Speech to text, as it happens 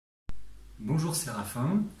Bonjour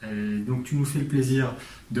Séraphin, donc tu nous fais le plaisir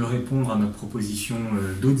de répondre à notre proposition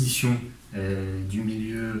d'audition du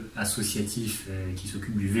milieu associatif qui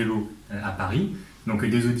s'occupe du vélo à Paris. Donc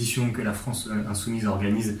des auditions que la France insoumise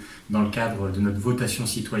organise dans le cadre de notre votation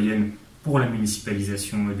citoyenne pour la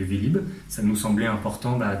municipalisation de Velib. Ça nous semblait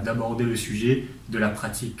important d'aborder le sujet de la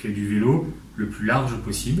pratique du vélo le plus large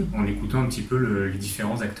possible, en écoutant un petit peu les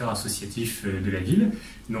différents acteurs associatifs de la ville.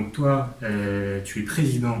 Donc toi, tu es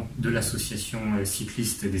président de l'association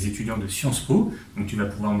cycliste des étudiants de Sciences Po, donc tu vas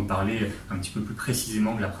pouvoir nous parler un petit peu plus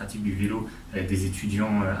précisément de la pratique du vélo des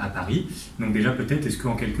étudiants à Paris. Donc déjà peut-être, est-ce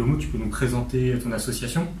qu'en quelques mots, tu peux nous présenter ton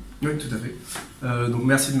association ? Oui, tout à fait. Donc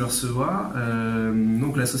merci de me recevoir.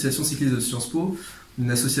 Donc l'association cycliste de Sciences Po,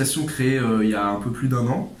 une association créée il y a un peu plus d'un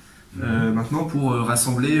an, maintenant pour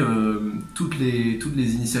rassembler toutes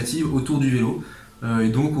les initiatives autour du vélo. Et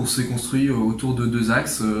donc on s'est construit autour de deux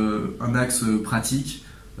axes, un axe pratique,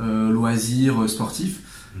 loisirs,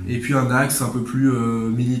 sportif, et puis un axe un peu plus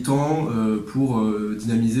militant pour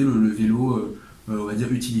dynamiser le vélo, on va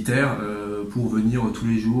dire utilitaire, pour venir tous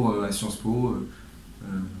les jours à Sciences Po.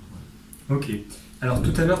 Ok. Alors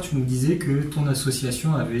tout à l'heure, tu nous disais que ton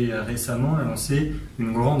association avait récemment lancé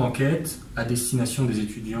une grande enquête à destination des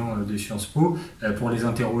étudiants de Sciences Po pour les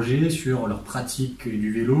interroger sur leur pratique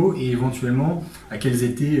du vélo et éventuellement à quels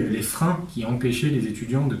étaient les freins qui empêchaient les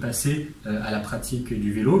étudiants de passer à la pratique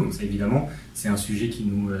du vélo. Donc ça, évidemment, c'est un sujet qui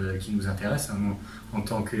nous intéresse. Hein. En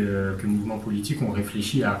tant que mouvement politique, on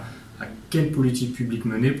réfléchit à quelle politique publique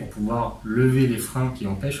mener pour pouvoir lever les freins qui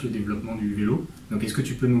empêchent le développement du vélo. Donc est-ce que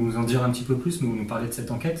tu peux nous en dire un petit peu plus, nous parler de cette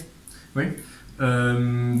enquête ? Oui.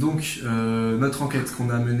 Notre enquête qu'on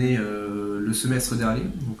a menée le semestre dernier,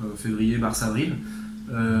 donc février, mars, avril,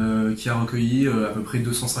 qui a recueilli à peu près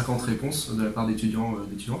 250 réponses de la part d'étudiants,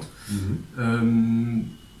 d'étudiantes.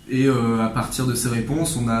 Et à partir de ces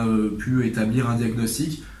réponses, on a pu établir un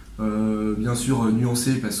diagnostic bien sûr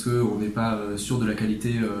nuancé parce qu'on n'est pas sûr de la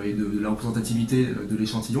qualité et de la représentativité de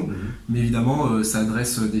l'échantillon, mais évidemment ça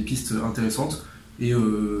adresse des pistes intéressantes et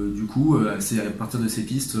du coup c'est à partir de ces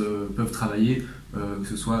pistes peuvent travailler, que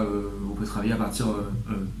ce soit on peut travailler à partir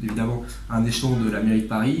évidemment à un échelon de la mairie de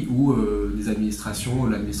Paris ou des administrations,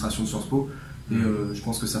 l'administration de Sciences Po, et je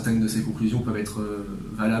pense que certaines de ces conclusions peuvent être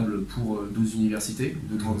valables pour 12 universités,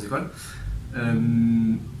 de grandes écoles.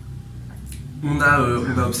 On a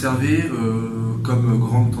observé comme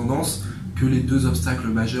grande tendance que les deux obstacles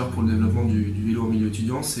majeurs pour le développement du vélo en milieu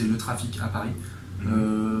étudiant, c'est le trafic à Paris,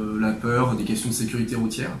 la peur, des questions de sécurité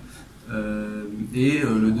routière, et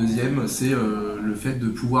le deuxième, c'est le fait de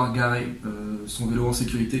pouvoir garer son vélo en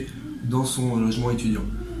sécurité dans son logement étudiant.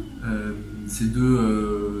 Ces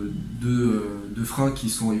deux freins qui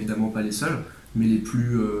sont évidemment pas les seuls, mais les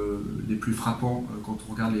plus frappants quand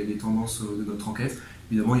on regarde les tendances de notre enquête.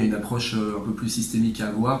 Évidemment, il y a une approche un peu plus systémique à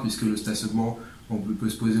avoir, puisque le stationnement, on peut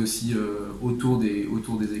se poser aussi autour des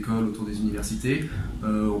écoles, autour des universités.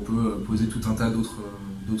 On peut poser tout un tas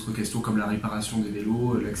d'autres questions, comme la réparation des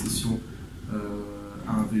vélos, l'accession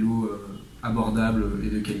à un vélo abordable et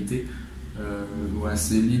de qualité. Voilà,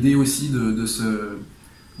 c'est l'idée aussi de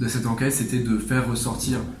cette enquête, c'était de faire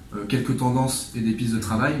ressortir quelques tendances et des pistes de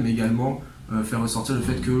travail, mais également faire ressortir le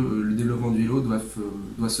fait que le développement du vélo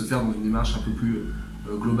doit se faire dans une démarche un peu plus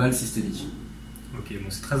globale, systémique. Ok, bon,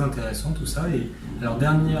 c'est très intéressant tout ça. Et alors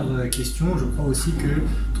dernière question, je crois aussi que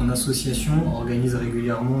ton association organise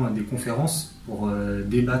régulièrement des conférences pour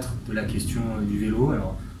débattre de la question du vélo,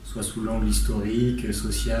 alors soit sous l'angle historique,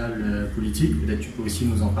 social, politique. Peut-être tu peux aussi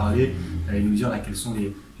nous en parler et nous dire quels sont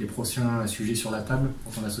les prochains sujets sur la table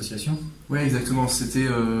pour ton association. Oui, exactement. C'était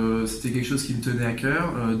quelque chose qui me tenait à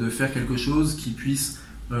cœur, de faire quelque chose qui puisse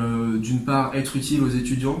d'une part être utile aux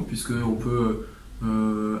étudiants, puisqu'on peut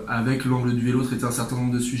avec l'angle du vélo traiter un certain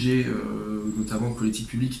nombre de sujets, notamment de politique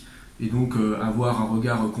publique, et donc avoir un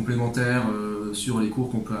regard complémentaire sur les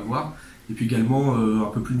cours qu'on peut avoir, et puis également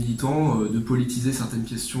un peu plus militant, de politiser certaines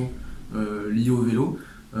questions liées au vélo.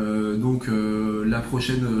 Donc la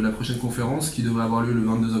prochaine conférence qui devrait avoir lieu le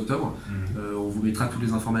 22 octobre, on vous mettra toutes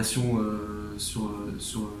les informations soit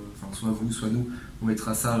vous, soit nous, on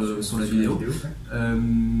mettra ça sur la vidéo,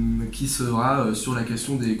 qui sera sur la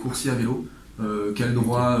question des coursiers à vélo. Quels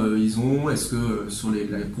droits ils ont, est-ce que sur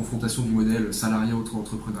la confrontation du modèle salariat autre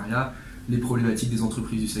entrepreneuriat, les problématiques des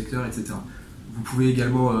entreprises du secteur, etc. Vous pouvez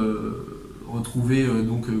également retrouver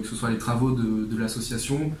que ce soit les travaux de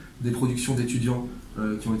l'association, des productions d'étudiants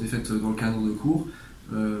qui ont été faites dans le cadre de cours,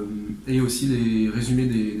 et aussi les résumés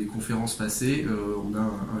des conférences passées. On a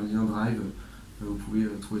un lien Drive, vous pouvez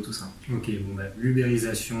trouver tout ça. Ok, bon,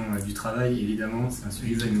 l'ubérisation du travail, évidemment, c'est un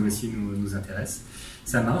sujet qui nous aussi nous intéresse.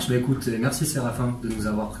 Ça marche. Bah, écoute, merci Séraphin de nous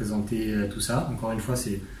avoir présenté tout ça. Encore une fois,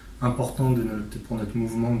 c'est important pour notre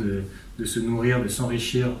mouvement de se nourrir, de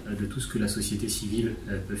s'enrichir de tout ce que la société civile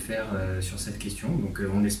peut faire sur cette question. Donc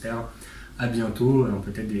on espère à bientôt,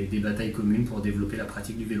 peut-être des batailles communes pour développer la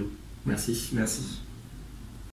pratique du vélo. Merci. Merci.